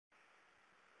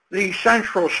The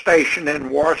Central Station in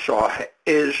Warsaw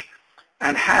is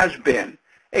and has been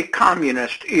a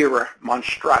communist-era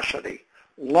monstrosity,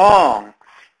 long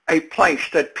a place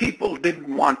that people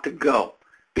didn't want to go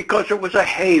because it was a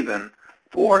haven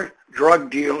for drug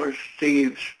dealers,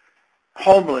 thieves,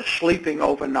 homeless sleeping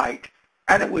overnight,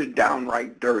 and it was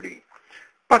downright dirty.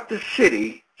 But the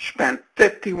city spent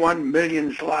 51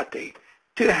 million zloty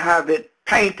to have it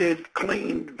painted,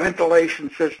 cleaned,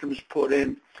 ventilation systems put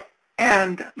in,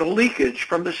 and the leakage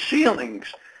from the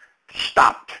ceilings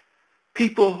stopped.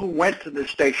 People who went to the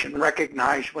station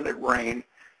recognized when it rained.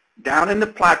 Down in the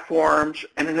platforms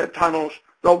and in the tunnels,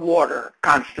 the water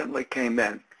constantly came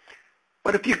in.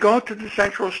 But if you go to the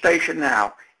Central Station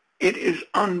now, it is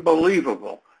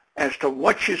unbelievable as to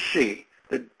what you see.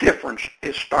 The difference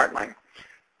is startling.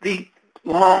 The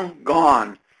long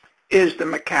gone is the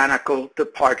mechanical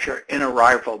departure in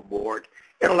arrival board,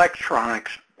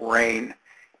 electronics, rain.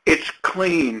 It's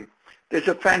clean. There's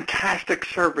a fantastic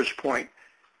service point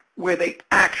where they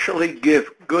actually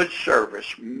give good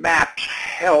service, maps,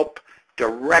 help,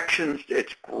 directions.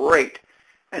 It's great.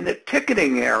 And the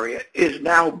ticketing area is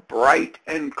now bright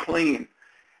and clean.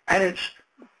 And it's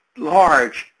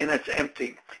large and it's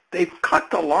empty. They've cut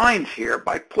the lines here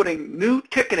by putting new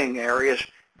ticketing areas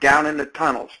down in the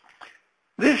tunnels.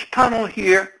 This tunnel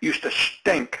here used to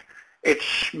stink. It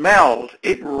smelled,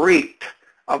 it reeked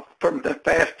from the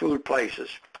fast food places.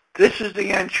 This is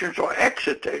the entrance or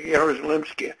exit to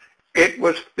Jerozolimskia. It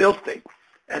was filthy,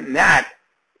 and that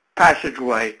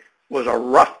passageway was a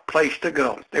rough place to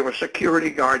go. There were security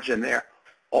guards in there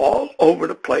all over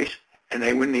the place, and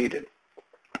they were needed.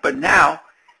 But now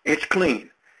it's clean.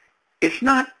 It's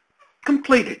not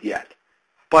completed yet,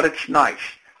 but it's nice.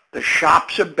 The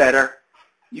shops are better.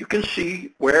 You can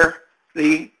see where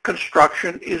the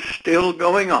construction is still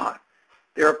going on.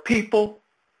 There are people,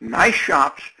 nice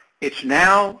shops. It's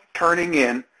now turning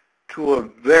into a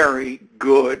very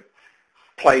good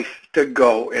place to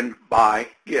go and buy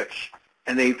gifts.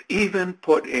 And they've even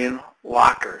put in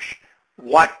lockers.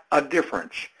 What a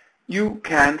difference. You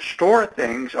can store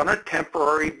things on a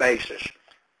temporary basis.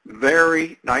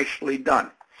 Very nicely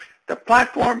done. The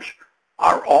platforms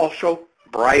are also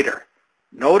brighter.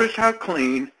 Notice how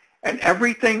clean, and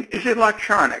everything is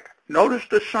electronic. Notice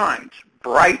the signs,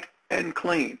 bright and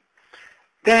clean.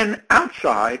 Then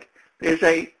outside, there's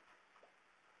a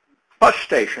bus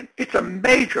station. It's a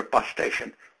major bus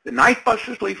station. The night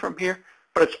buses leave from here,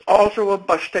 but it's also a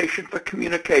bus station for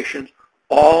communications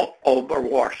all over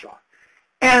Warsaw.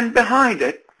 And behind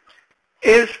it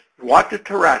is Warsaw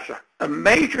Terasa, a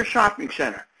major shopping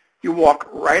center. You walk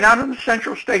right out of the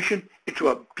Central Station into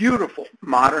a beautiful,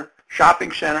 modern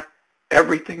shopping center,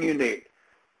 everything you need.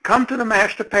 Come to the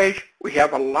master page. We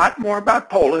have a lot more about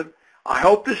Poland. I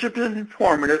hope this has been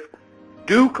informative.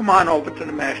 Do come on over to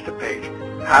the master page.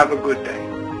 Have a good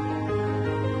day.